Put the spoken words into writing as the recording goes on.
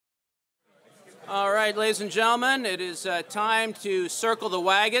All right, ladies and gentlemen, it is time to circle the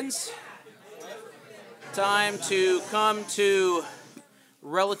wagons. Time to come to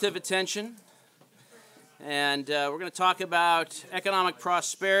relative attention. And we're going to talk about economic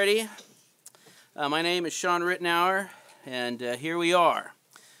prosperity. My name is Shawn Ritenour, and here we are.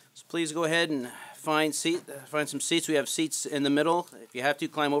 So please go ahead and find some seats. We have seats in the middle. If you have to,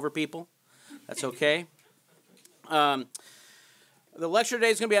 climb over people. That's okay. The lecture today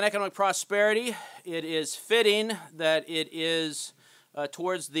is going to be on economic prosperity. It is fitting that it is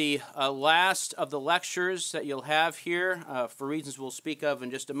towards the last of the lectures that you'll have here, for reasons we'll speak of in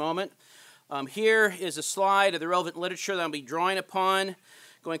just a moment. Here is a slide of the relevant literature that I'll be drawing upon,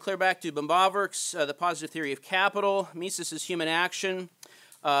 going clear back to Böhm-Bawerk's The Positive Theory of Capital, Mises's Human Action,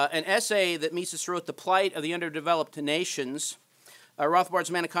 an essay that Mises wrote, The Plight of the Underdeveloped Nations,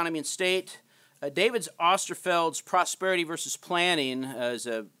 Rothbard's Man, Economy, and State, David Osterfeld's Prosperity versus Planning is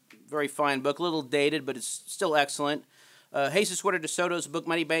a very fine book, a little dated, but it's still excellent. Jesus Huerta de Soto's book,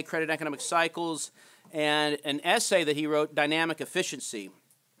 Money, Bank, Credit, and Economic Cycles, and an essay that he wrote, Dynamic Efficiency.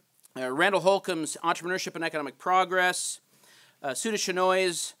 Randall Holcomb's Entrepreneurship and Economic Progress. Suda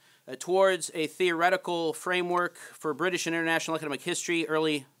Shenoy's Towards a Theoretical Framework for British and International Economic History,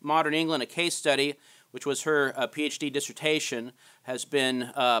 Early Modern England, a Case Study, which was her PhD dissertation, has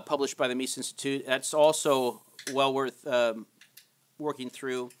been published by the Mises Institute. That's also well worth working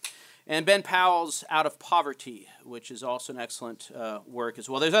through. And Ben Powell's Out of Poverty, which is also an excellent work as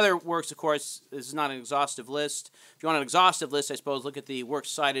well. There's other works, of course. This is not an exhaustive list. If you want an exhaustive list, I suppose, look at the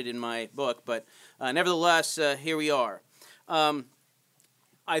works cited in my book. But nevertheless, here we are.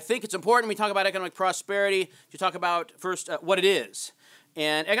 I think it's important when we talk about economic prosperity to talk about first what it is.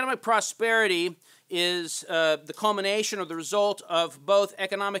 And economic prosperity is the culmination or the result of both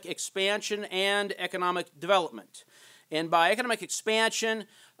economic expansion and economic development. And by economic expansion,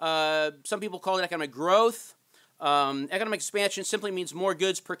 some people call it economic growth. Economic expansion simply means more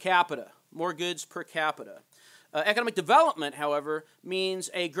goods per capita, more goods per capita. Economic development, however, means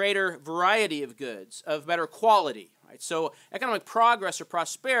a greater variety of goods, of better quality. Right? So economic progress or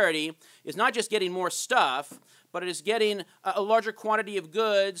prosperity is not just getting more stuff, but it is getting a larger quantity of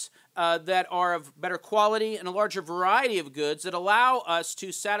goods that are of better quality and a larger variety of goods that allow us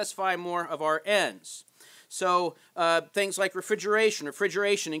to satisfy more of our ends. So things like refrigeration.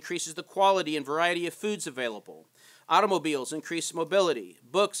 Refrigeration increases the quality and variety of foods available. Automobiles increase mobility.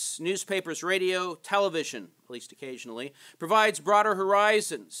 Books, newspapers, radio, television, at least occasionally, provides broader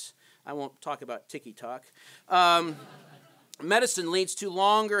horizons. I won't talk about ticky-tock. Medicine leads to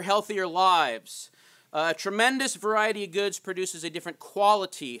longer, healthier lives. A tremendous variety of goods produces a different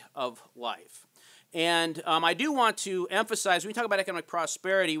quality of life. And I do want to emphasize, when we talk about economic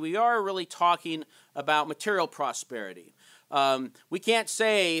prosperity, we are really talking about material prosperity. We can't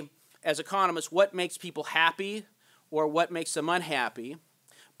say, as economists, what makes people happy or what makes them unhappy.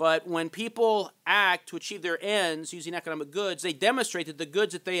 But when people act to achieve their ends using economic goods, they demonstrate that the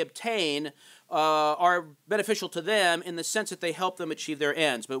goods that they obtain are beneficial to them in the sense that they help them achieve their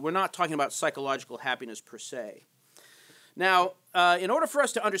ends. But we're not talking about psychological happiness per se. Now, in order for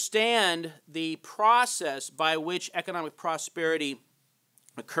us to understand the process by which economic prosperity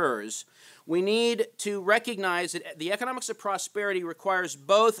occurs, we need to recognize that the economics of prosperity requires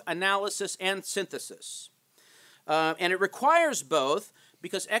both analysis and synthesis. And it requires both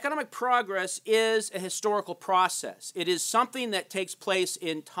because economic progress is a historical process. It is something that takes place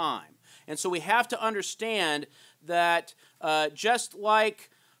in time. And so we have to understand that just like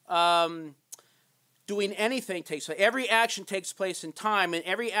doing anything takes place, every action takes place in time, and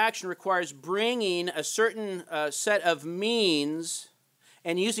every action requires bringing a certain set of means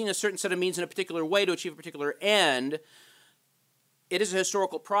and using a certain set of means in a particular way to achieve a particular end. It is a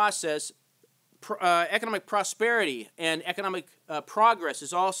historical process. Economic prosperity and economic progress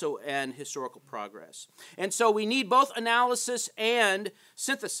is also an historical progress. And so we need both analysis and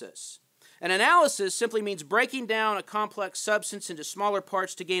synthesis. An analysis simply means breaking down a complex substance into smaller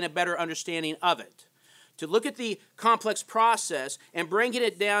parts to gain a better understanding of it. To look at the complex process and breaking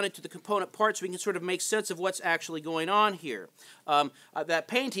it down into the component parts, we can sort of make sense of what's actually going on here. That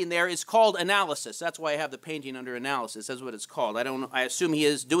painting there is called analysis. That's why I have the painting under analysis. That's what it's called. I assume he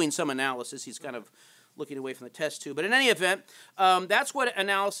is doing some analysis. He's kind of looking away from the test tube. But in any event, that's what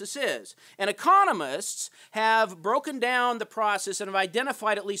analysis is. And economists have broken down the process and have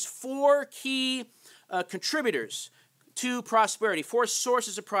identified at least four key contributors to prosperity, four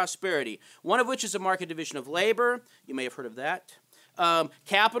sources of prosperity, one of which is a market division of labor. You may have heard of that.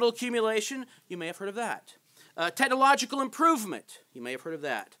 Capital accumulation. You may have heard of that. Technological improvement. You may have heard of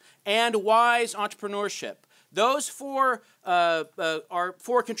that. And wise entrepreneurship. Those four are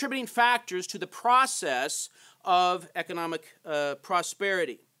four contributing factors to the process of economic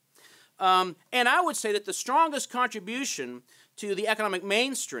prosperity. And I would say that the strongest contribution to the economic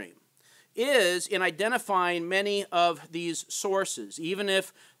mainstream is in identifying many of these sources. Even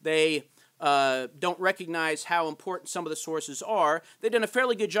if they don't recognize how important some of the sources are, they've done a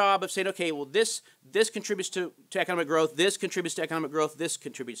fairly good job of saying, okay, well, this contributes to economic growth, this contributes to economic growth, this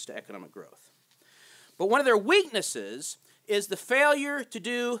contributes to economic growth. But one of their weaknesses is the failure to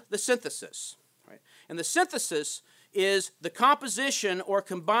do the synthesis. Right? And the synthesis is the composition or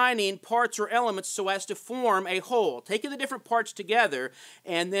combining parts or elements so as to form a whole. Taking the different parts together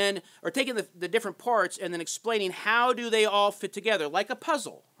and then, or taking the different parts and then explaining how do they all fit together, like a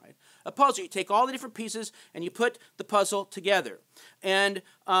puzzle. Right? A puzzle, you take all the different pieces and you put the puzzle together. And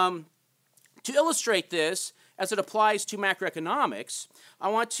to illustrate this, as it applies to macroeconomics, I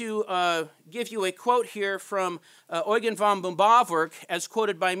want to give you a quote here from Eugen von Böhm-Bawerk as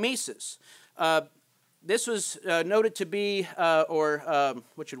quoted by Mises. This was noted to be,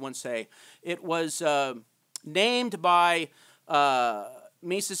 what should one say? It was named by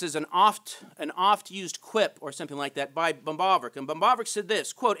Mises as an oft-used quip or something like that by Böhm-Bawerk. And Böhm-Bawerk said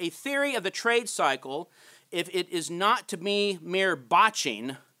this, quote, "A theory of the trade cycle, if it is not to be mere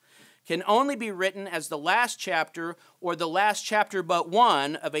botching, can only be written as the last chapter or the last chapter but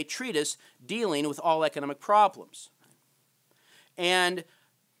one of a treatise dealing with all economic problems." And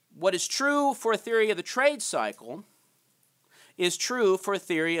what is true for a theory of the trade cycle is true for a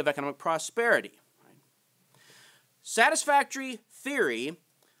theory of economic prosperity. Satisfactory theory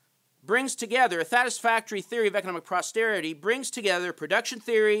brings together, a satisfactory theory of economic prosperity brings together production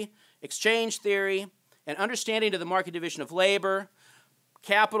theory, exchange theory, and understanding of the market division of labor,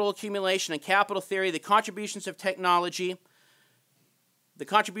 capital accumulation and capital theory, the contributions of technology, the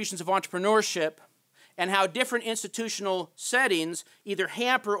contributions of entrepreneurship, and how different institutional settings either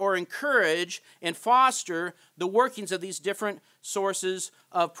hamper or encourage and foster the workings of these different sources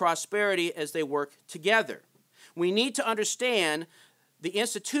of prosperity as they work together. We need to understand the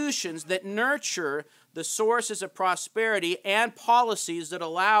institutions that nurture the sources of prosperity and policies that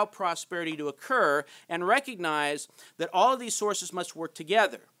allow prosperity to occur, and recognize that all of these sources must work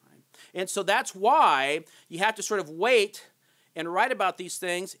together. And so that's why you have to sort of wait and write about these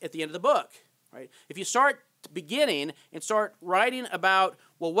things at the end of the book. Right? If you start beginning and start writing about,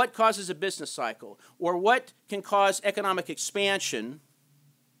 well, what causes a business cycle, or what can cause economic expansion,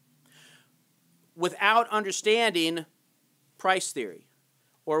 without understanding price theory,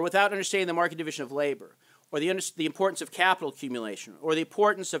 or without understanding the market division of labor, or the importance of capital accumulation, or the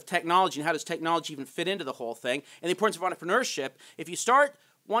importance of technology, and how does technology even fit into the whole thing, and the importance of entrepreneurship, if you start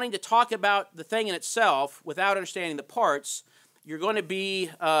wanting to talk about the thing in itself without understanding the parts, you're going to be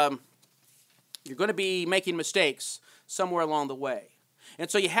making mistakes somewhere along the way.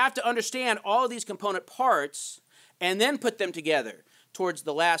 And so you have to understand all of these component parts and then put them together towards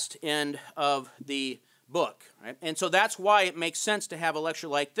the last end of the book. Right? And so that's why it makes sense to have a lecture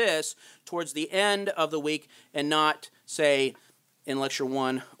like this towards the end of the week and not, say, in lecture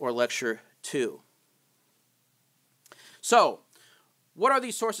 1 or lecture 2. So, what are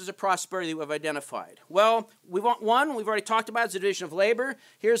these sources of prosperity that we've identified? Well, we've already talked about, is the division of labor.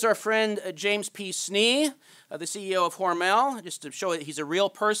 Here's our friend James P. Snee, the CEO of Hormel, just to show that he's a real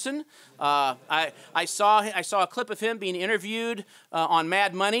person. I saw a clip of him being interviewed on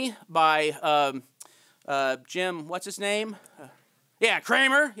Mad Money by Jim, what's his name? Yeah,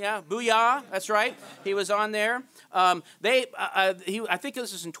 Kramer. Yeah, Booyah. That's right. He was on there. I think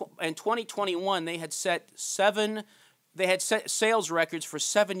this was in 2021. They had set sales records for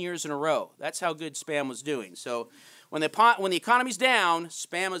 7 years in a row. That's how good spam was doing. So when the economy's down,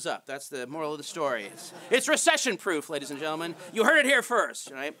 spam is up. That's the moral of the story. It's recession-proof, ladies and gentlemen. You heard it here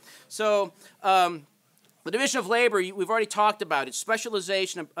first, right? So the division of labor, we've already talked about it.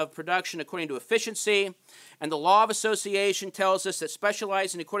 Specialization of production according to efficiency. And the law of association tells us that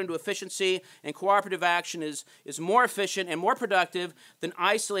specializing according to efficiency and cooperative action is more efficient and more productive than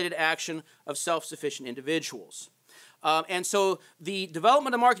isolated action of self-sufficient individuals. And so the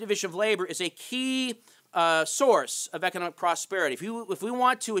development of the market division of labor is a key source of economic prosperity. If we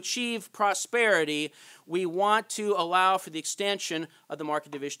want to achieve prosperity, we want to allow for the extension of the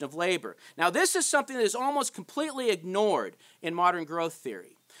market division of labor. Now, this is something that is almost completely ignored in modern growth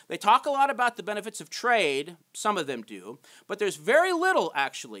theory. They talk a lot about the benefits of trade, some of them do, but there's very little,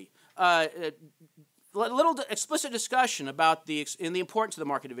 actually, little explicit discussion about the importance of the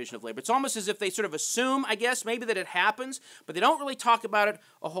market division of labor. It's almost as if they sort of assume, I guess, maybe that it happens, but they don't really talk about it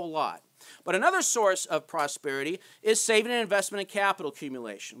a whole lot. But another source of prosperity is saving and investment in capital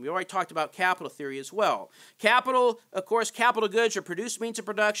accumulation. We already talked about capital theory as well. Capital, of course, capital goods are produced means of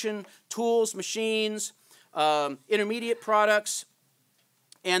production, tools, machines, intermediate products.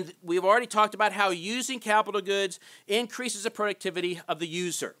 And we've already talked about how using capital goods increases the productivity of the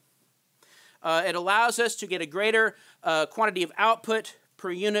user. It allows us to get a greater quantity of output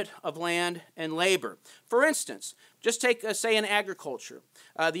per unit of land and labor. For instance, just take, say, in agriculture.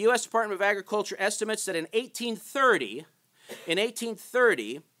 The U.S. Department of Agriculture estimates that in 1830,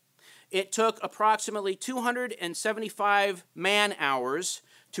 it took approximately 275 man-hours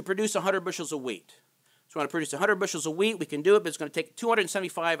to produce 100 bushels of wheat. So we want to produce 100 bushels of wheat, we can do it, but it's going to take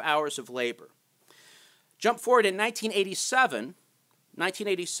 275 hours of labor. Jump forward in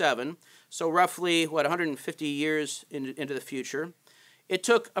 1987, so roughly, 150 years into the future, it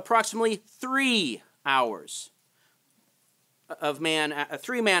took approximately 3 hours of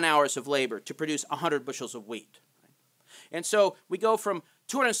 3 man-hours of labor to produce 100 bushels of wheat. And so we go from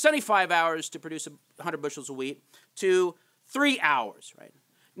 275 hours to produce 100 bushels of wheat to 3 hours, right?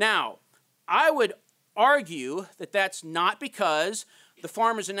 Now, I would argue that that's not because the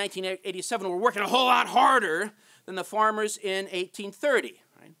farmers in 1987 were working a whole lot harder than the farmers in 1830.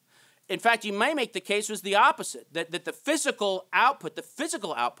 Right? In fact, you may make the case was the opposite, that the physical output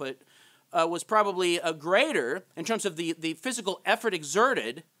was probably greater in terms of the physical effort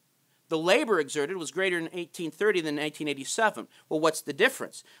exerted, the labor exerted was greater in 1830 than 1987. Well, what's the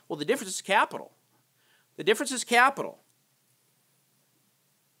difference? Well, the difference is capital. The difference is capital.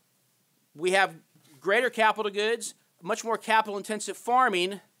 We have greater capital goods, much more capital-intensive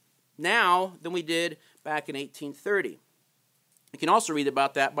farming now than we did back in 1830. You can also read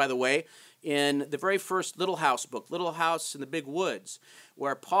about that, by the way, in the very first Little House book, Little House in the Big Woods,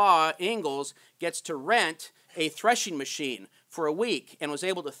 where Pa Ingalls gets to rent a threshing machine for a week and was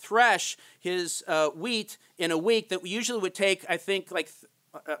able to thresh his wheat in a week that usually would take, I think, like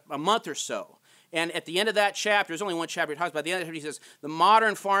a month or so. And at the end of that chapter, there's only one chapter he talks about. At the end of it, he says, the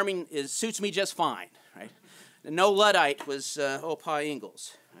modern farming suits me just fine. Right? No Luddite was Pa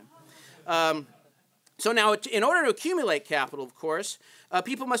Ingalls. Right? So now, in order to accumulate capital, of course,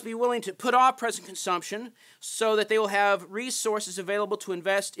 people must be willing to put off present consumption so that they will have resources available to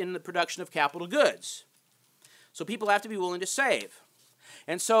invest in the production of capital goods. So people have to be willing to save.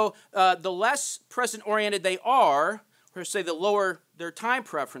 And so the less present-oriented they are, or say the lower their time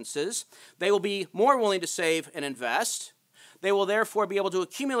preferences, they will be more willing to save and invest. They will therefore be able to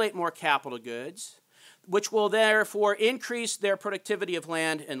accumulate more capital goods, which will therefore increase their productivity of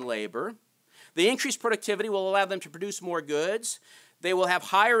land and labor. The increased productivity will allow them to produce more goods. They will have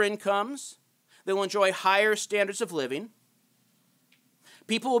higher incomes. They will enjoy higher standards of living.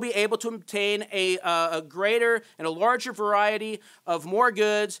 People will be able to obtain a greater and a larger variety of more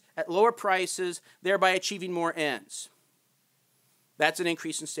goods at lower prices, thereby achieving more ends. That's an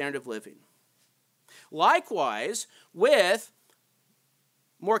increase in standard of living. Likewise, with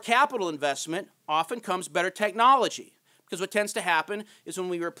more capital investment often comes better technology, because what tends to happen is when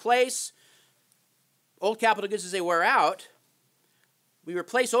we replace old capital goods as they wear out, we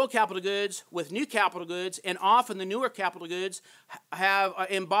replace old capital goods with new capital goods, and often the newer capital goods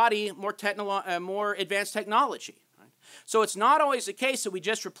embody more advanced technology. So it's not always the case that we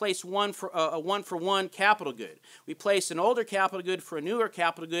just replace a one-for-one capital good. We place an older capital good for a newer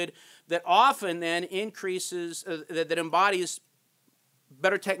capital good that often then increases, that embodies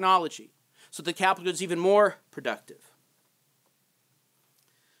better technology, so the capital good is even more productive.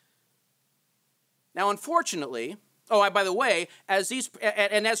 Now, unfortunately, by the way, as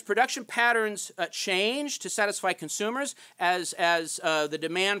production patterns change to satisfy consumers, as the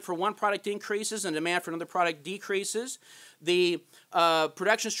demand for one product increases and demand for another product decreases, the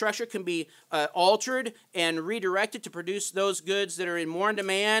production structure can be altered and redirected to produce those goods that are in more in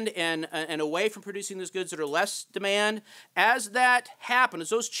demand and away from producing those goods that are less demand. As that happens, as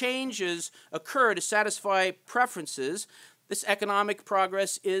those changes occur to satisfy preferences, this economic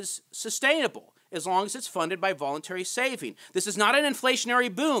progress is sustainable, as long as it's funded by voluntary saving. This is not an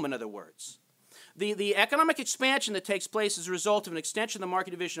inflationary boom, in other words. The economic expansion that takes place as a result of an extension of the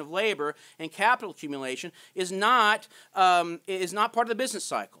market division of labor and capital accumulation is not part of the business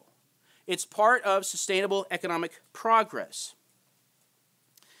cycle. It's part of sustainable economic progress.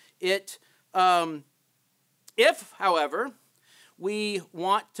 If, however, we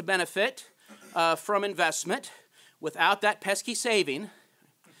want to benefit from investment without that pesky saving,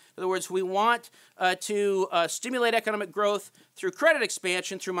 in other words, we want to stimulate economic growth through credit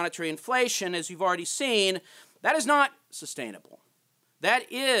expansion, through monetary inflation, as you've already seen. That is not sustainable. That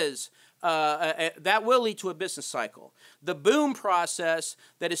is that will lead to a business cycle. The boom process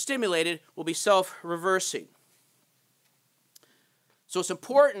that is stimulated will be self-reversing. So it's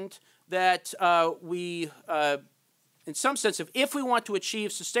important that we, in some sense, if we want to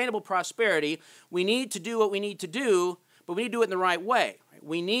achieve sustainable prosperity, we need to do what we need to do, but we need to do it in the right way.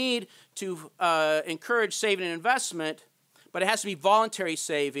 We need to encourage saving and investment, but it has to be voluntary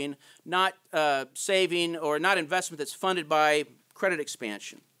saving, not saving or not investment that's funded by credit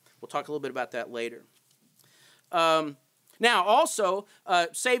expansion. We'll talk a little bit about that later. Now, also,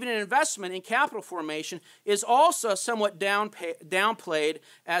 saving and investment in capital formation is also somewhat downplayed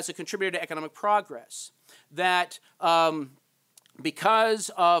as a contributor to economic progress. That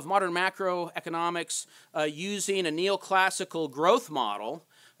because of modern macroeconomics using a neoclassical growth model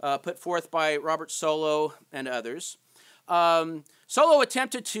put forth by Robert Solow and others, Solow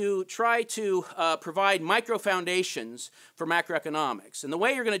attempted to try to provide micro-foundations for macroeconomics. And the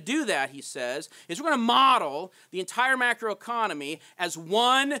way you're going to do that, he says, is we're going to model the entire macroeconomy as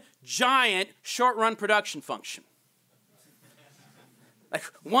one giant short-run production function. Like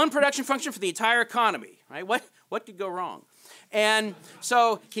one production function for the entire economy, right? What could go wrong? And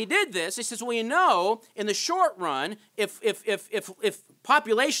so he did this. He says, well, you know, in the short run, if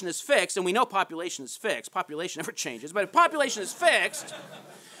population is fixed, and we know population is fixed, population never changes, but if population is fixed,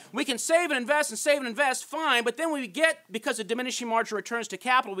 we can save and invest, fine, but then we get, because of diminishing marginal returns to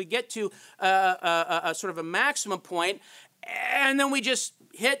capital, we get to a sort of a maximum point, and then we just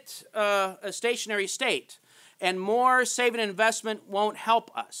hit a stationary state. And more saving and investment won't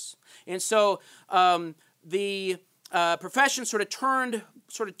help us. And so the profession sort of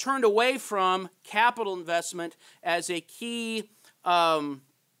turned away from capital investment as a key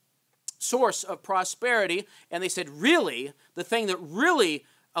source of prosperity, and they said, really, the thing that really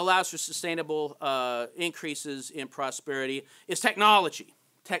allows for sustainable increases in prosperity is technology.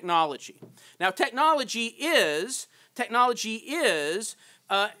 Now, technology is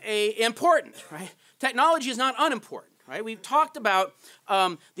important, right? Technology is not unimportant, right? We've talked about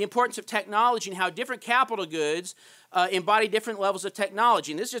the importance of technology and how different capital goods embody different levels of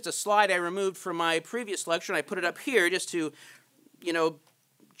technology. And this is just a slide I removed from my previous lecture, and I put it up here just to,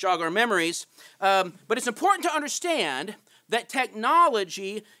 jog our memories. But it's important to understand that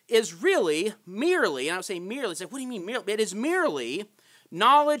technology is really merely, and I would say merely, it's like, what do you mean merely? It is merely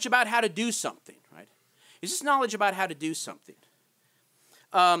knowledge about how to do something, right? It's just knowledge about how to do something.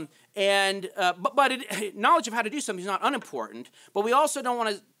 But knowledge of how to do something is not unimportant, but we also don't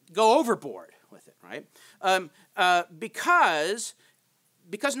want to go overboard with it, right? Because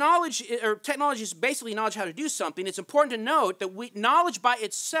knowledge or technology is basically knowledge how to do something, it's important to note that knowledge by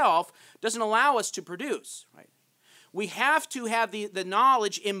itself doesn't allow us to produce, right? We have to have the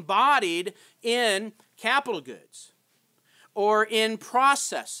knowledge embodied in capital goods or in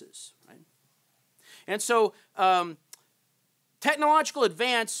processes, right? And so technological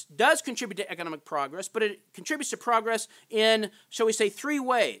advance does contribute to economic progress, but it contributes to progress in, shall we say, three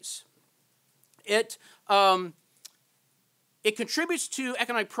ways. It contributes to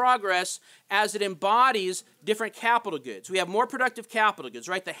economic progress as it embodies different capital goods. We have more productive capital goods,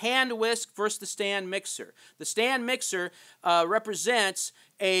 right? The hand whisk versus the stand mixer. The stand mixer represents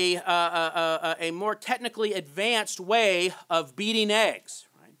a more technically advanced way of beating eggs.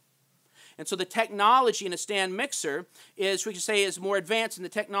 And so the technology in a stand mixer is, we could say, is more advanced than the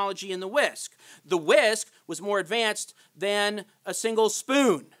technology in the whisk. The whisk was more advanced than a single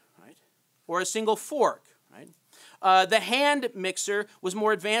spoon, right? Or a single fork, right? The hand mixer was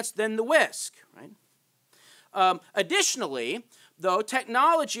more advanced than the whisk, right? Additionally, though,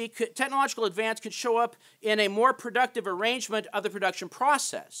 technological advance could show up in a more productive arrangement of the production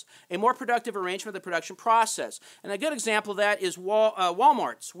process. A more productive arrangement of the production process. And a good example of that is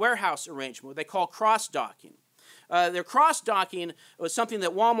Walmart's warehouse arrangement, what they call cross-docking. Their cross-docking was something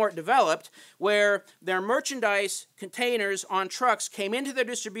that Walmart developed, where their merchandise containers on trucks came into their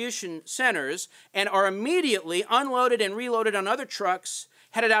distribution centers and are immediately unloaded and reloaded on other trucks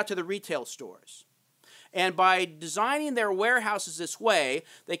headed out to the retail stores. And by designing their warehouses this way,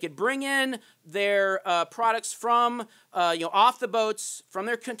 they could bring in their products from, off the boats, from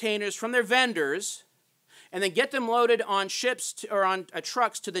their containers, from their vendors, and then get them loaded on ships or on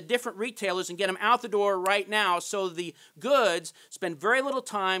trucks to the different retailers and get them out the door right now, so the goods spend very little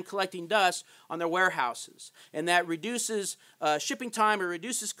time collecting dust on their warehouses. And that reduces shipping time, it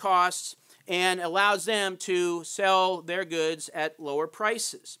reduces costs, and allows them to sell their goods at lower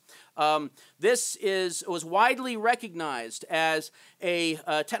prices. This was widely recognized as a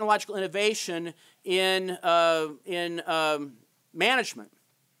technological innovation in management.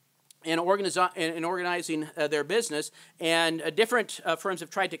 in organizing their business. And different firms have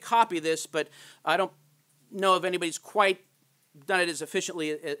tried to copy this, but I don't know if anybody's quite done it as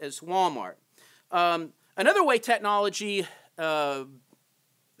efficiently as Walmart. Another way technology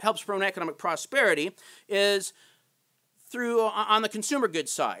helps promote economic prosperity is through on the consumer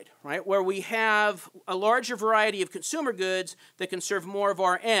goods side, right, where we have a larger variety of consumer goods that can serve more of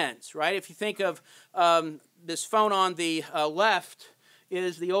our ends, right? If you think of this phone on the left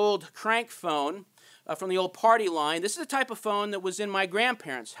is the old crank phone from the old party line. This is the type of phone that was in my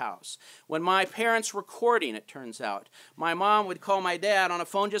grandparents' house when my parents were courting, it turns out. My mom would call my dad on a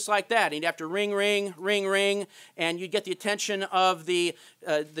phone just like that. He'd have to ring, ring, ring, ring, and you'd get the attention of the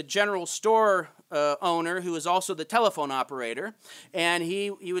general store owner, who is also the telephone operator, and he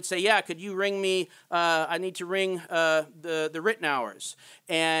would say, yeah, could you ring me, I need to ring the Ritenours.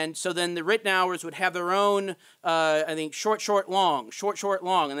 And so then the Ritenours would have their own, I think, short, short, long,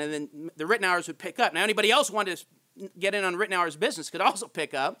 and then the Ritenours would pick up. Now, anybody else wanted to get in on Ritenour's business could also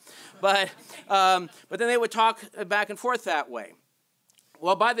pick up, but then they would talk back and forth that way.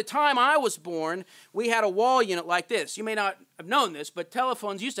 Well, by the time I was born, we had a wall unit like this. You may not have known this, but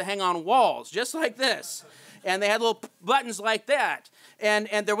telephones used to hang on walls just like this. And they had little buttons like that. And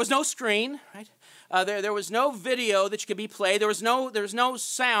there was no screen, right? There was no video that could be played. There was no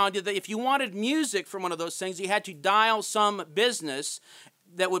sound. If you wanted music from one of those things, you had to dial some business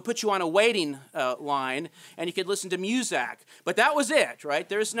that would put you on a waiting line, and you could listen to Muzak. But that was it, right?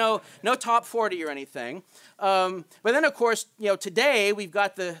 There's no top 40 or anything. But then, of course, today we've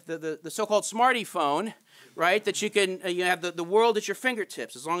got the so-called smarty phone, right? That you can you have the world at your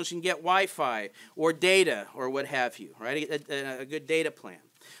fingertips as long as you can get Wi-Fi or data or what have you, right? A good data plan.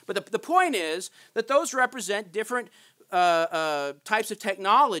 But the point is that those represent different types of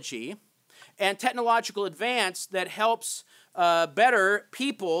technology and technological advance that helps better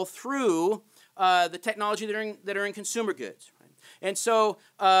people through the technology that are in consumer goods. Right? And so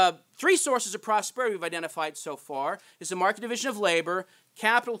 3 sources of prosperity we've identified so far is the market division of labor,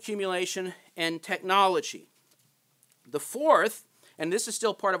 capital accumulation, and technology. The fourth, and this is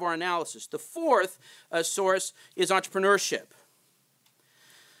still part of our analysis, the fourth source is entrepreneurship.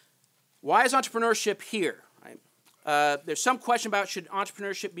 Why is entrepreneurship here? Right? There's some question about should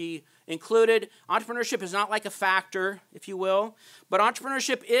entrepreneurship be included. Entrepreneurship is not like a factor, if you will, but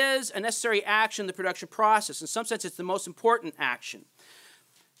entrepreneurship is a necessary action in the production process. In some sense, it's the most important action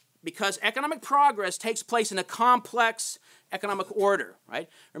because economic progress takes place in a complex economic order, right?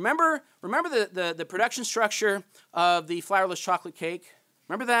 Remember the production structure of the flourless chocolate cake?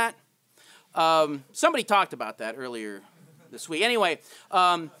 Remember that? Somebody talked about that earlier this week. Anyway,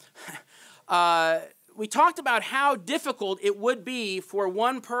 we talked about how difficult it would be for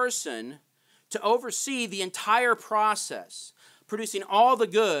one person to oversee the entire process, producing all the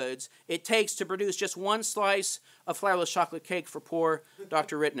goods it takes to produce just one slice of flourless chocolate cake for poor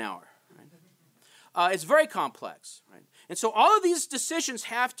Dr. Ritenour. Right? It's very complex. Right? And so all of these decisions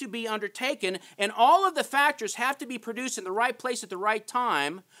have to be undertaken, and all of the factors have to be produced in the right place at the right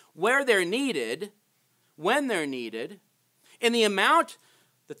time, where they're needed, when they're needed, in the amount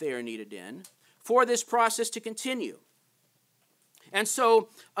that they are needed in, for this process to continue. And so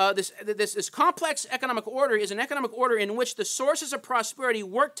this complex economic order is an economic order in which the sources of prosperity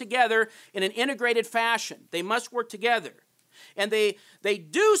work together in an integrated fashion. They must work together. And they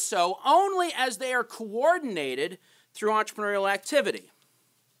do so only as they are coordinated through entrepreneurial activity.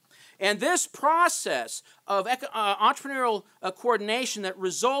 And this process of entrepreneurial coordination that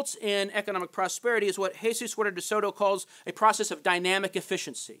results in economic prosperity is what Jesus Huerta de Soto calls a process of dynamic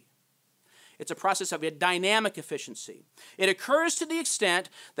efficiency. It's a process of a dynamic efficiency. It occurs to the extent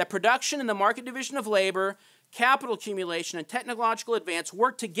that production and the market division of labor, capital accumulation, and technological advance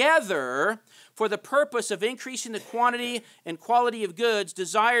work together for the purpose of increasing the quantity and quality of goods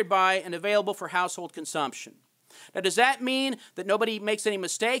desired by and available for household consumption. Now, does that mean that nobody makes any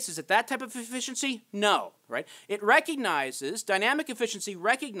mistakes? Is it that type of efficiency? No, right? It recognizes, dynamic efficiency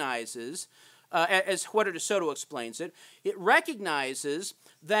recognizes, as Huerta de Soto explains it, it recognizes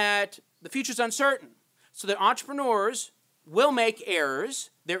that the future is uncertain, so that entrepreneurs will make errors.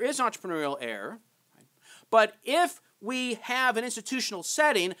 There is entrepreneurial error. Right? But if we have an institutional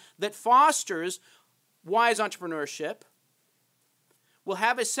setting that fosters wise entrepreneurship, we'll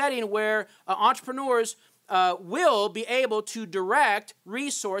have a setting where entrepreneurs will be able to direct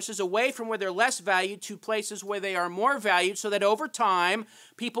resources away from where they're less valued to places where they are more valued, so that over time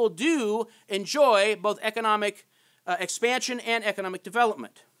people do enjoy both economic expansion and economic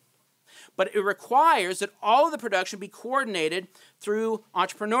development. But it requires that all of the production be coordinated through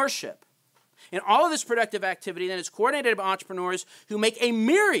entrepreneurship. And all of this productive activity then is coordinated by entrepreneurs who make a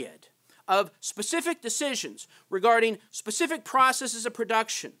myriad of specific decisions regarding specific processes of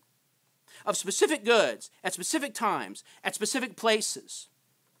production, of specific goods, at specific times, at specific places.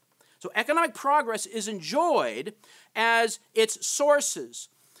 So economic progress is enjoyed as its sources,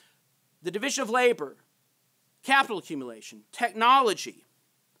 the division of labor, capital accumulation, technology,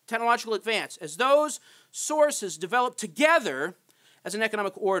 technological advance, as those sources develop together as an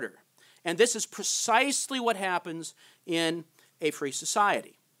economic order. And this is precisely what happens in a free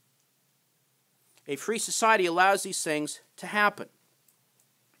society. A free society allows these things to happen.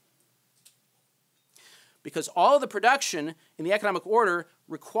 Because all of the production in the economic order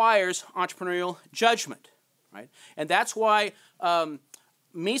requires entrepreneurial judgment, right? And that's why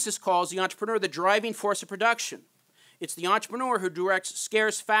Mises calls the entrepreneur the driving force of production. It's the entrepreneur who directs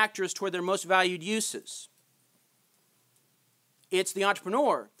scarce factors toward their most valued uses. It's the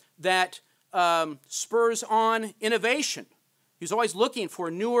entrepreneur that spurs on innovation. He's always looking for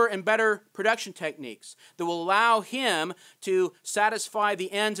newer and better production techniques that will allow him to satisfy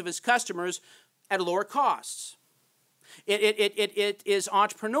the ends of his customers at lower costs. It is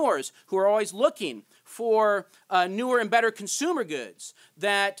entrepreneurs who are always looking for newer and better consumer goods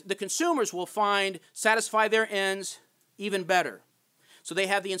that the consumers will find satisfy their ends even better. So they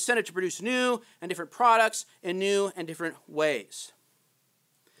have the incentive to produce new and different products in new and different ways.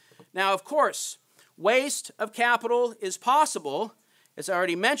 Now, of course, waste of capital is possible, as I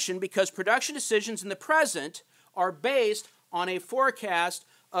already mentioned, because production decisions in the present are based on a forecast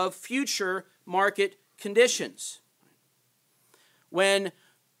of future market conditions. When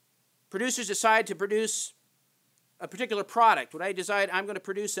producers decide to produce a particular product, when I decide I'm going to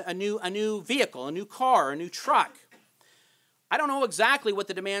produce a new vehicle, a new car, a new truck, I don't know exactly what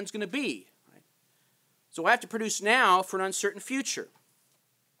the demand is going to be. Right? So I have to produce now for an uncertain future.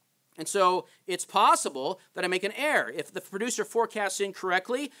 And so it's possible that I make an error. If the producer forecasts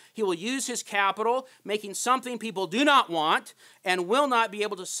incorrectly, he will use his capital, making something people do not want, and will not be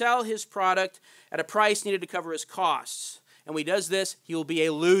able to sell his product at a price needed to cover his costs. And when he does this, he will be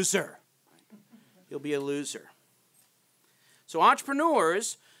a loser. He'll be a loser. So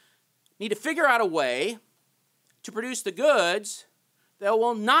entrepreneurs need to figure out a way to produce the goods that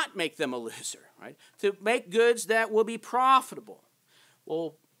will not make them a loser, right? To make goods that will be profitable.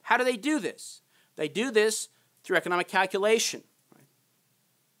 Well, how do they do this? They do this through economic calculation.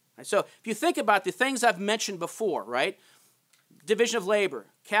 Right? So if you think about the things I've mentioned before, right? Division of labor,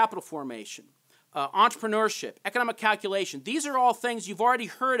 capital formation, entrepreneurship, economic calculation, these are all things you've already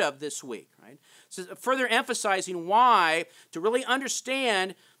heard of this week. Right? So further emphasizing why, to really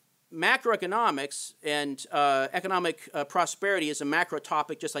understand macroeconomics and economic prosperity is a macro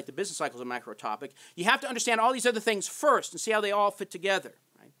topic, just like the business cycle is a macro topic, you have to understand all these other things first and see how they all fit together.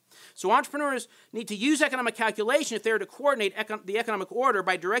 Right? So entrepreneurs need to use economic calculation if they are to coordinate the economic order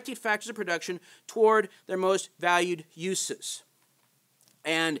by directing factors of production toward their most valued uses.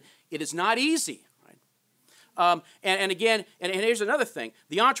 And it is not easy. Right? And again, and here's another thing.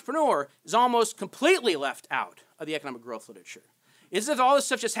 The entrepreneur is almost completely left out of the economic growth literature. Is that all this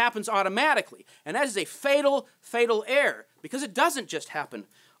stuff just happens automatically? And that is a fatal, fatal error, because it doesn't just happen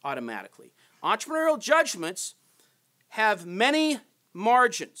automatically. Entrepreneurial judgments have many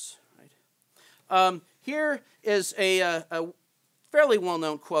margins. Right? Here is a fairly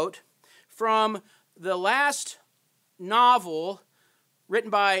well-known quote from the last novel written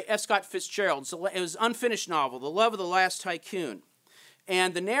by F. Scott Fitzgerald. It was an unfinished novel, The Love of the Last Tycoon.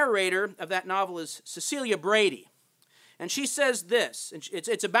 And the narrator of that novel is Cecilia Brady. And she says this, and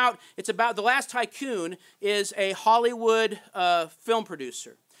it's about The Last Tycoon is a Hollywood film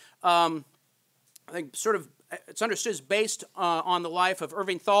producer. I think it's understood as based on the life of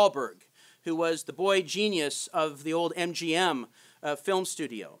Irving Thalberg, who was the boy genius of the old MGM film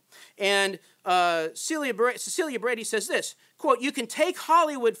studio. And Cecilia Brady says this, quote, "You can take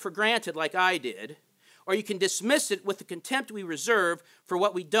Hollywood for granted like I did, or you can dismiss it with the contempt we reserve for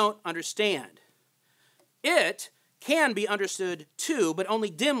what we don't understand. It can be understood too, but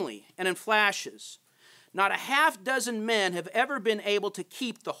only dimly and in flashes. Not a half dozen men have ever been able to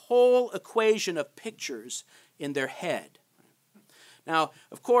keep the whole equation of pictures in their head." Now,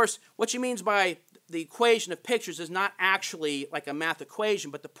 of course, what she means by the equation of pictures is not actually like a math equation,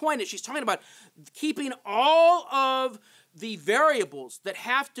 but the point is she's talking about keeping all of the variables that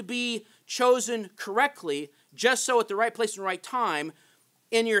have to be chosen correctly just so at the right place and right time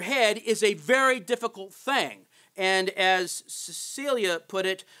in your head is a very difficult thing. And as Cecilia put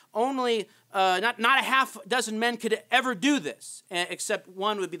it, only not a half dozen men could ever do this, except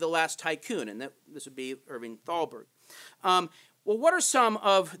one would be The Last Tycoon, and this would be Irving Thalberg. Well, what are some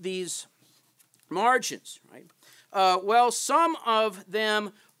of these margins? Right? Well, some of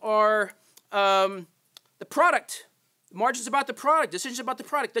them are the product. Margins about the product, decisions about the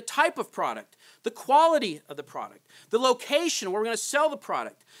product, the type of product, the quality of the product, the location where we're going to sell the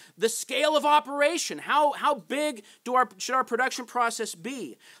product, the scale of operation, how big should our production process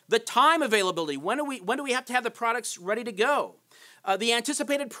be, the time availability, when do we have to have the products ready to go, the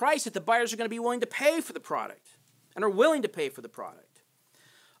anticipated price that the buyers are going to be willing to pay for the product and are willing to pay for the product.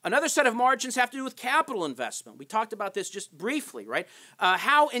 Another set of margins have to do with capital investment. We talked about this just briefly, right?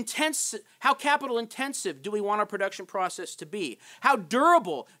 How capital intensive do we want our production process to be? How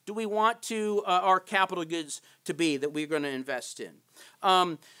durable do we want our capital goods to be that we're going to invest in?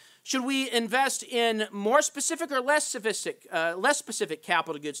 Should we invest in more specific or less specific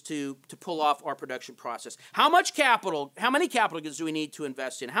capital goods to pull off our production process? How many capital goods do we need to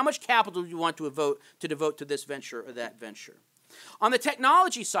invest in? How much capital do we want to devote to this venture or that venture? On the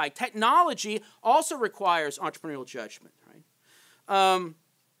technology side, technology also requires entrepreneurial judgment. Right?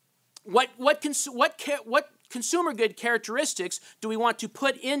 What consumer good characteristics do we want to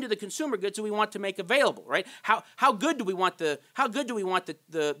put into the consumer goods that we want to make available? Right? How good do we want the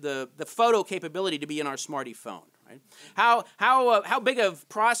photo capability to be in our smarty phone? Right? How big of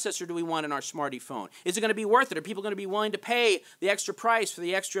processor do we want in our smarty phone? Is it going to be worth it? Are people going to be willing to pay the extra price for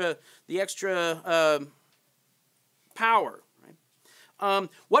the extra power?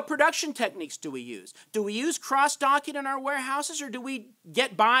 What production techniques do we use? Do we use cross-docking in our warehouses, or do we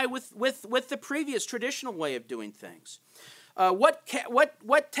get by with the previous traditional way of doing things? What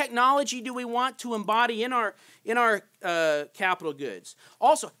technology do we want to embody in our capital goods?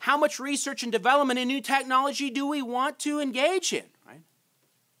 Also, how much research and development in new technology do we want to engage in? Right?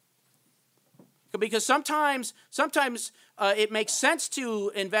 Because sometimes it makes sense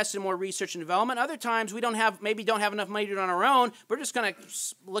to invest in more research and development. Other times we don't have enough money to do it on our own. We're just going to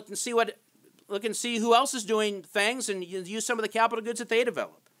look and see who else is doing things and use some of the capital goods that they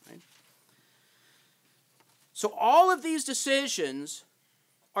develop. Right? So all of these decisions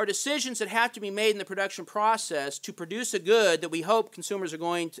are decisions that have to be made in the production process to produce a good that we hope consumers are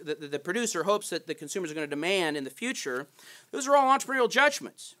going to, the producer hopes that the consumers are going to demand in the future. Those are all entrepreneurial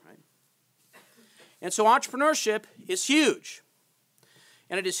judgments. Right? And so entrepreneurship is huge.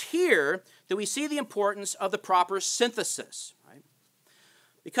 And it is here that we see the importance of the proper synthesis. Right?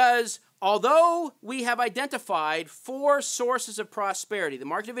 Because although we have identified 4 sources of prosperity, the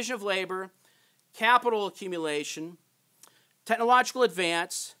market division of labor, capital accumulation, technological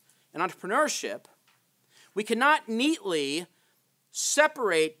advance, and entrepreneurship, we cannot neatly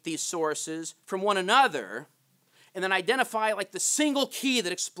separate these sources from one another and then identify like the single key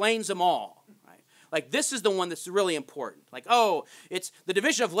that explains them all. Like, this is the one that's really important. Like, oh, it's the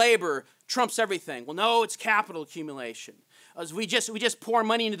division of labor trumps everything. Well, no, it's capital accumulation. As we just pour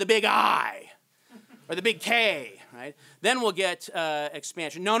money into the big I or the big K, right? Then we'll get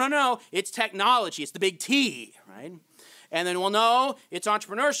expansion. No, it's technology. It's the big T, right? And then, well, no, it's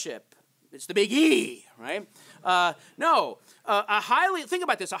entrepreneurship. It's the big E, right? Think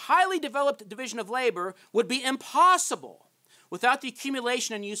about this. A highly developed division of labor would be impossible without the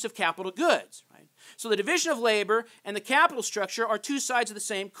accumulation and use of capital goods, right? So the division of labor and the capital structure are 2 sides of the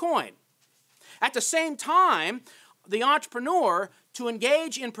same coin. At the same time, the entrepreneur, to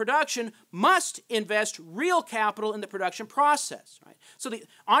engage in production, must invest real capital in the production process, right? So the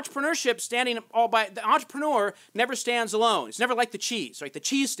entrepreneur never stands alone. It's never like the cheese, right? The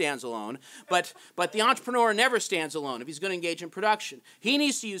cheese stands alone, but the entrepreneur never stands alone if he's going to engage in production. He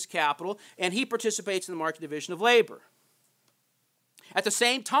needs to use capital, and he participates in the market division of labor. At the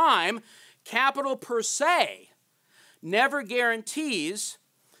same time, capital per se never guarantees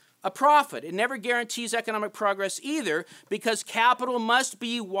a profit. It never guarantees economic progress either, because capital must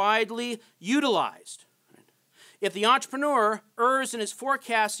be widely utilized. If the entrepreneur errs in his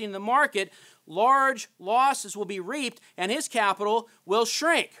forecasting in the market, large losses will be reaped and his capital will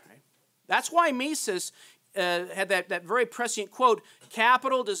shrink. That's why Mises had that very prescient quote,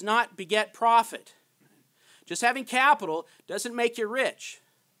 "Capital does not beget profit." Just having capital doesn't make you rich.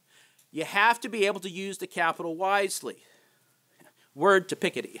 You have to be able to use the capital wisely. Word to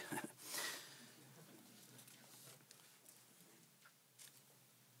Piketty.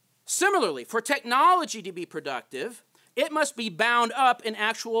 Similarly, for technology to be productive, it must be bound up in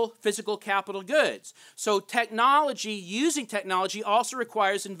actual physical capital goods. So using technology also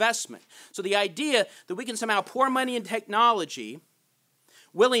requires investment. So the idea that we can somehow pour money in technology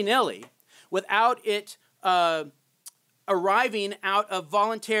willy-nilly without it arriving out of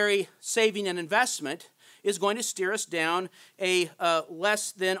voluntary saving and investment is going to steer us down a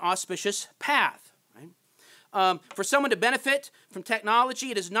less than auspicious path. Right? For someone to benefit from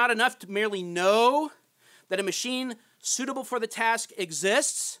technology, it is not enough to merely know that a machine suitable for the task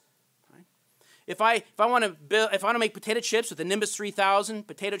exists. Right? If I want to make potato chips with the Nimbus 3000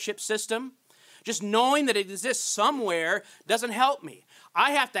 potato chip system, just knowing that it exists somewhere doesn't help me.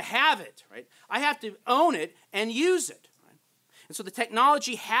 I have to have it, right? I have to own it and use it. Right? And so the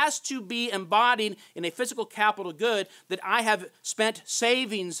technology has to be embodied in a physical capital good that I have spent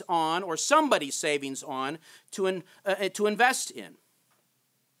savings on, or somebody's savings on, to invest in.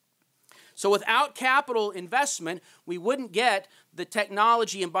 So without capital investment, we wouldn't get the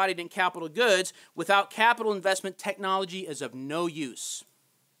technology embodied in capital goods. Without capital investment, technology is of no use.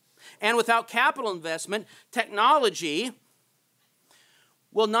 And without capital investment, technology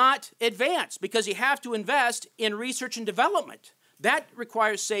will not advance because you have to invest in research and development. That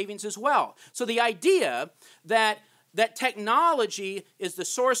requires savings as well. So the idea that technology is the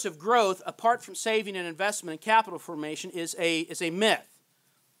source of growth apart from saving and investment and capital formation is a myth.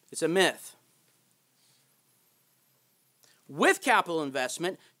 It's a myth. With capital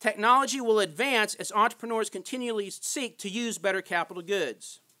investment, technology will advance as entrepreneurs continually seek to use better capital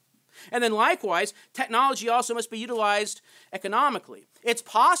goods. And then likewise, technology also must be utilized economically. It's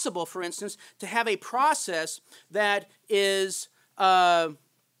possible, for instance, to have a process that is, shall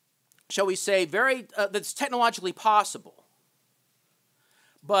we say, that's technologically possible,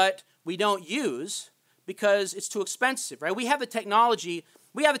 but we don't use because it's too expensive, right? We have the technology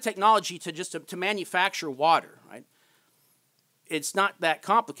to manufacture water, right? It's not that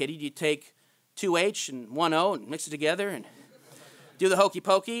complicated. You take 2H and 1O and mix it together and do the hokey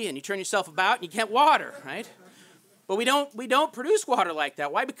pokey, and you turn yourself about and you get water, right? But we don't produce water like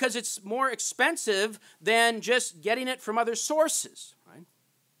that. Why? Because it's more expensive than just getting it from other sources, right?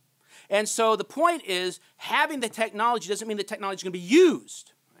 And so the point is, having the technology doesn't mean the technology is going to be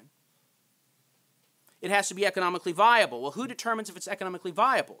used. Right? It has to be economically viable. Well, who determines if it's economically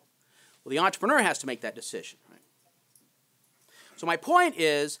viable? Well, the entrepreneur has to make that decision. Right? So my point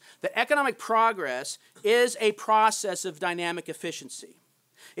is that economic progress is a process of dynamic efficiency.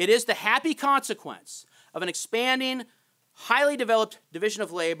 It is the happy consequence of an expanding, highly developed division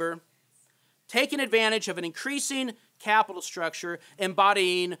of labor, taking advantage of an increasing capital structure,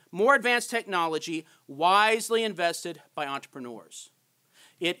 embodying more advanced technology, wisely invested by entrepreneurs.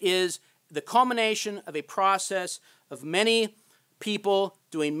 It is the culmination of a process of many people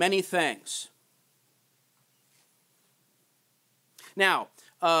doing many things. Now,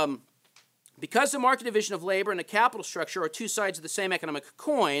 because the market division of labor and the capital structure are two sides of the same economic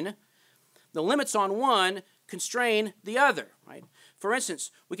coin, the limits on one constrain the other, right? For instance,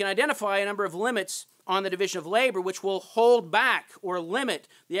 we can identify a number of limits on the division of labor which will hold back or limit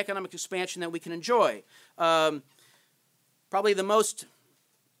the economic expansion that we can enjoy. Probably the most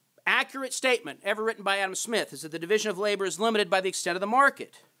accurate statement ever written by Adam Smith is that the division of labor is limited by the extent of the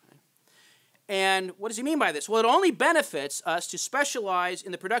market. And what does he mean by this? Well, it only benefits us to specialize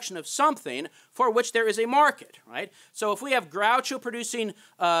in the production of something for which there is a market, right? So if we have Groucho producing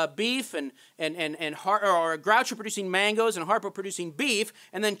beef or Groucho producing mangoes and Harpo producing beef,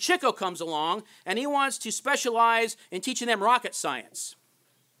 and then Chico comes along and he wants to specialize in teaching them rocket science.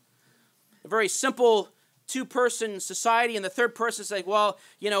 A very simple two-person society, and the third person is like, well,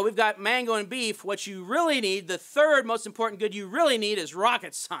 you know, we've got mango and beef. What you really need, the third most important good you really need is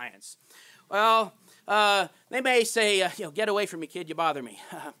rocket science. Well, they may say, you know, get away from me, kid, you bother me.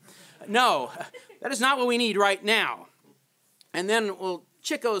 No, that is not what we need right now. And then, well,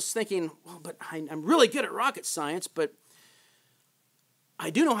 Chico's thinking, well, but I'm really good at rocket science, but I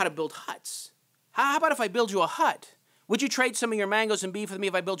do know how to build huts. How about if I build you a hut? Would you trade some of your mangoes and beef with me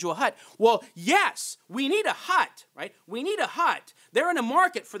if I build you a hut? Well, yes, we need a hut, right? We need a hut. They're in a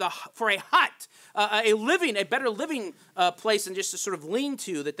market for a hut, a better living place than just a sort of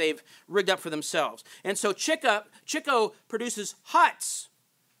lean-to that they've rigged up for themselves. And so Chico produces huts.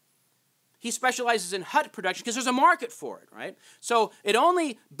 He specializes in hut production because there's a market for it, right? So it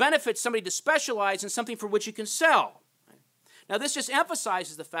only benefits somebody to specialize in something for which you can sell. Right? Now, this just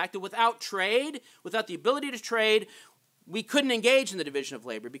emphasizes the fact that without trade, without the ability to trade, we couldn't engage in the division of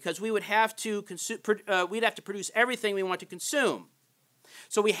labor because we would have to produce everything we want to consume.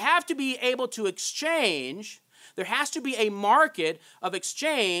 So we have to be able to exchange. There has to be a market of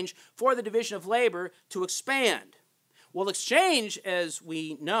exchange for the division of labor to expand. Well, exchange, as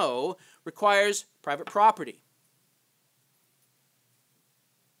we know, requires private property.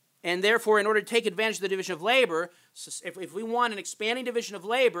 And therefore, in order to take advantage of the division of labor, if we want an expanding division of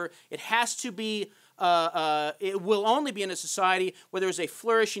labor, it has to be, it will only be in a society where there is a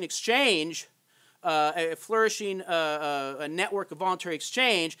flourishing exchange, a flourishing a network of voluntary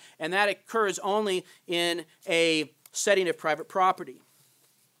exchange, and that occurs only in a setting of private property.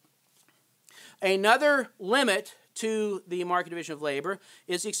 Another limit to the market division of labor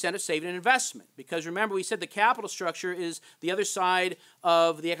is the extent of saving and investment. Because remember, we said the capital structure is the other side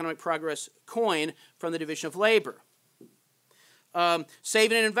of the economic progress coin from the division of labor.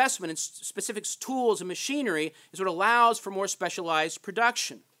 Saving and investment in specific tools and machinery is what allows for more specialized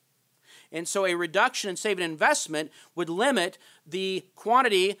production. And so a reduction in saving and investment would limit the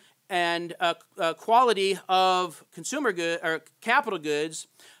quantity and quality of consumer goods or capital goods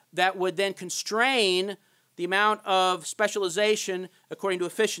that would then constrain the amount of specialization according to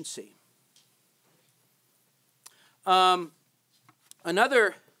efficiency.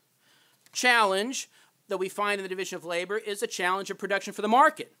 Another challenge that we find in the division of labor is the challenge of production for the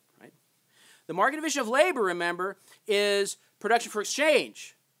market. Right? The market division of labor, remember, is production for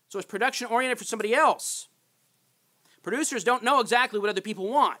exchange. So it's production oriented for somebody else. Producers don't know exactly what other people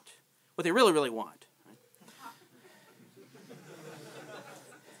want, what they really, really want.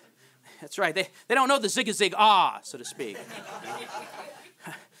 That's right. They don't know the zig-a-zig-ah, so to speak.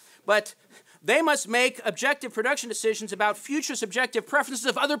 But they must make objective production decisions about future subjective preferences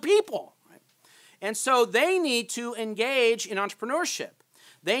of other people. Right? And so they need to engage in entrepreneurship.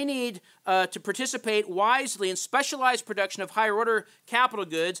 They need to participate wisely in specialized production of higher order capital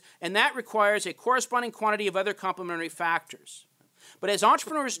goods, and that requires a corresponding quantity of other complementary factors. But as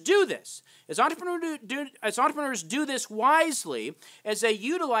entrepreneurs do this, as entrepreneurs do this wisely, as they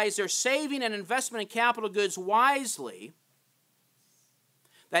utilize their saving and investment in capital goods wisely,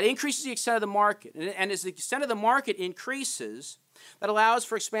 that increases the extent of the market. And as the extent of the market increases, that allows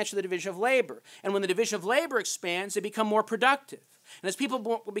for expansion of the division of labor. And when the division of labor expands, they become more productive. And as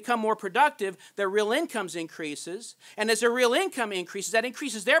people become more productive, their real incomes increases. And as their real income increases, that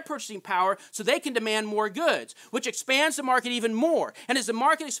increases their purchasing power so they can demand more goods, which expands the market even more. And as the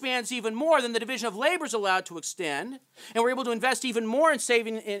market expands even more, then the division of labor is allowed to extend. And we're able to invest even more in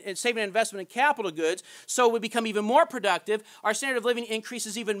saving and investment in capital goods. So we become even more productive. Our standard of living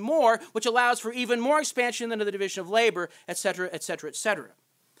increases even more, which allows for even more expansion into the division of labor, et cetera, et cetera, et cetera.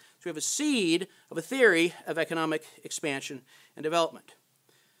 So we have a seed of a theory of economic expansion and development.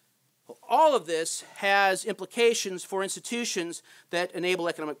 Well, all of this has implications for institutions that enable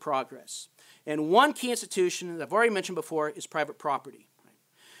economic progress. And one key institution that I've already mentioned before is private property.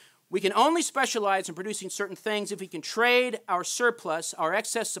 We can only specialize in producing certain things if we can trade our surplus, our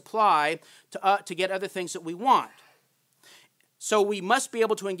excess supply, to get other things that we want. So we must be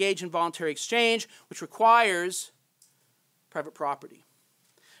able to engage in voluntary exchange, which requires private property.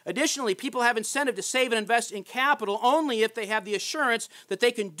 Additionally, people have incentive to save and invest in capital only if they have the assurance that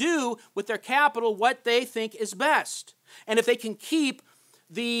they can do with their capital what they think is best, and if they can keep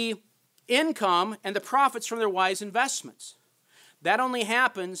the income and the profits from their wise investments. That only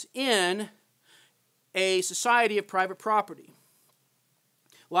happens in a society of private property.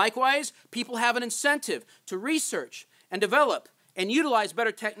 Likewise, people have an incentive to research and develop and utilize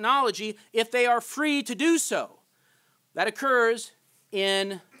better technology if they are free to do so. That occurs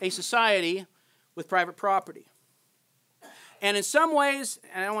in a society with private property. And in some ways,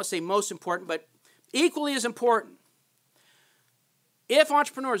 and I don't want to say most important, but equally as important, if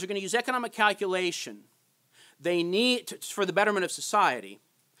entrepreneurs are going to use economic calculation, they need to, for the betterment of society,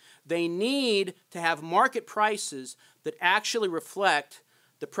 they need to have market prices that actually reflect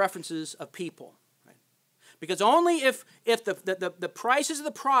the preferences of people. Right? Because only if the prices of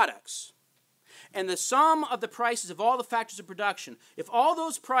the products and the sum of the prices of all the factors of production,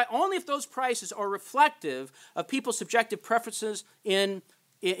 only if those prices are reflective of people's subjective preferences in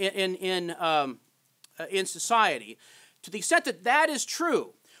society, to the extent that that is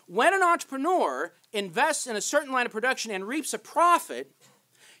true, when an entrepreneur invests in a certain line of production and reaps a profit,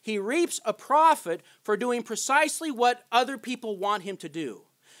 he reaps a profit for doing precisely what other people want him to do,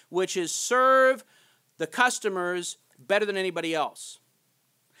 which is serve the customers better than anybody else.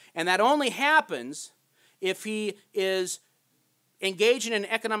 And that only happens if he is engaging in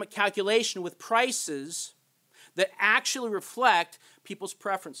economic calculation with prices that actually reflect people's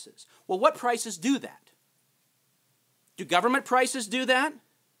preferences. Well, what prices do that? Do government prices do that?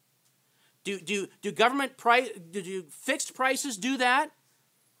 Do fixed prices do that?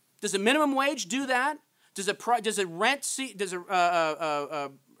 Does a minimum wage do that? Does a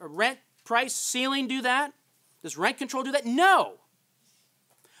rent price ceiling do that? Does rent control do that? No.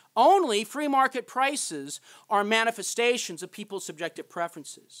 Only free market prices are manifestations of people's subjective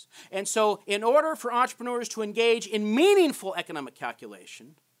preferences. And so in order for entrepreneurs to engage in meaningful economic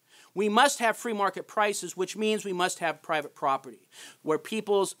calculation, we must have free market prices, which means we must have private property, where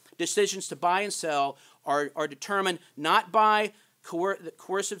people's decisions to buy and sell are determined not by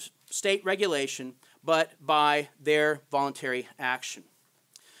coercive state regulation, but by their voluntary action.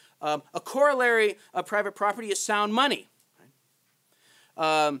 A corollary of private property is sound money.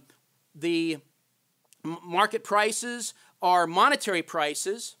 The market prices are monetary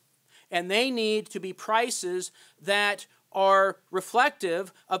prices, and they need to be prices that are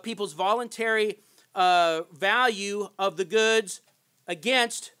reflective of people's voluntary value of the goods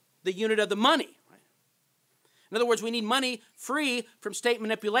against the unit of the money. In other words, we need money free from state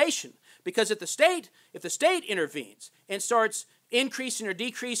manipulation, because if the state intervenes and starts increasing or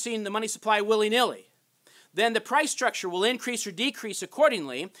decreasing the money supply willy-nilly, then the price structure will increase or decrease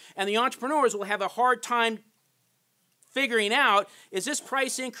accordingly, and the entrepreneurs will have a hard time figuring out, is this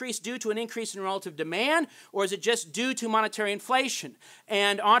price increase due to an increase in relative demand, or is it just due to monetary inflation?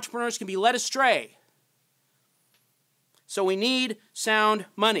 And entrepreneurs can be led astray. So we need sound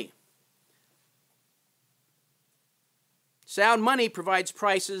money. Sound money provides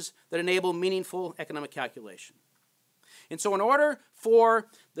prices that enable meaningful economic calculation. And so in order for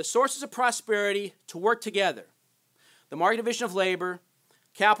the sources of prosperity to work together, the market division of labor,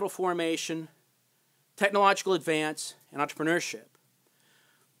 capital formation, technological advance, and entrepreneurship,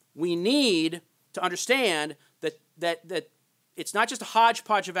 we need to understand that it's not just a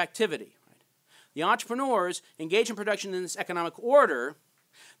hodgepodge of activity. Right? The entrepreneurs engage in production in this economic order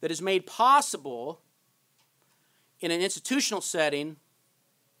that is made possible in an institutional setting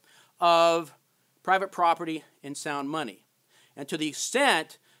of private property and sound money. And to the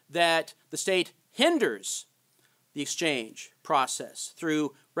extent that the state hinders the exchange process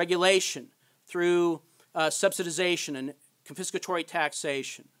through regulation, through subsidization and confiscatory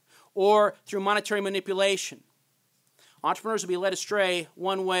taxation, or through monetary manipulation, entrepreneurs will be led astray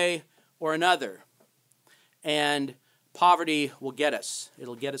one way or another, and poverty will get us.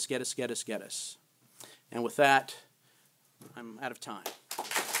 It'll get us. And with that, I'm out of time.